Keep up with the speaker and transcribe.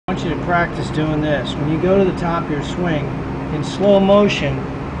practice doing this. When you go to the top of your swing, in slow motion,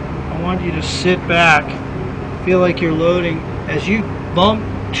 I want you to sit back, feel like you're loading. As you bump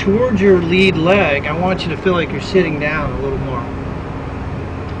towards your lead leg, I want you to feel like you're sitting down a little more.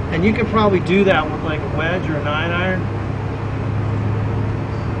 And you could probably do that with like a wedge or a 9-iron.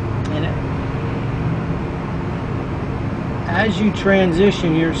 And as you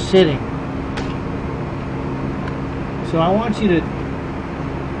transition, you're sitting. So I want you to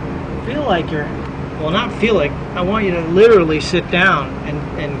feel like you're, well, not feel like, I want you to literally sit down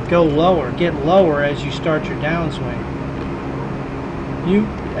and go lower, get lower as you start your downswing.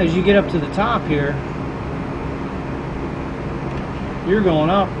 As you get up to the top here, you're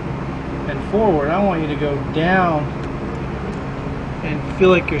going up and forward. I want you to go down and feel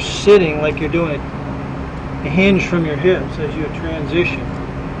like you're sitting, like you're doing a hinge from your hips as you transition.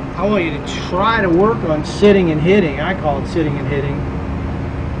 I want you to try to work on sitting and hitting. I call it sitting and hitting.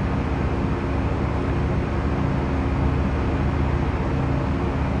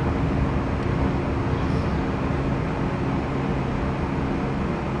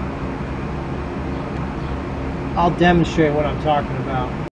 I'll demonstrate what I'm talking about.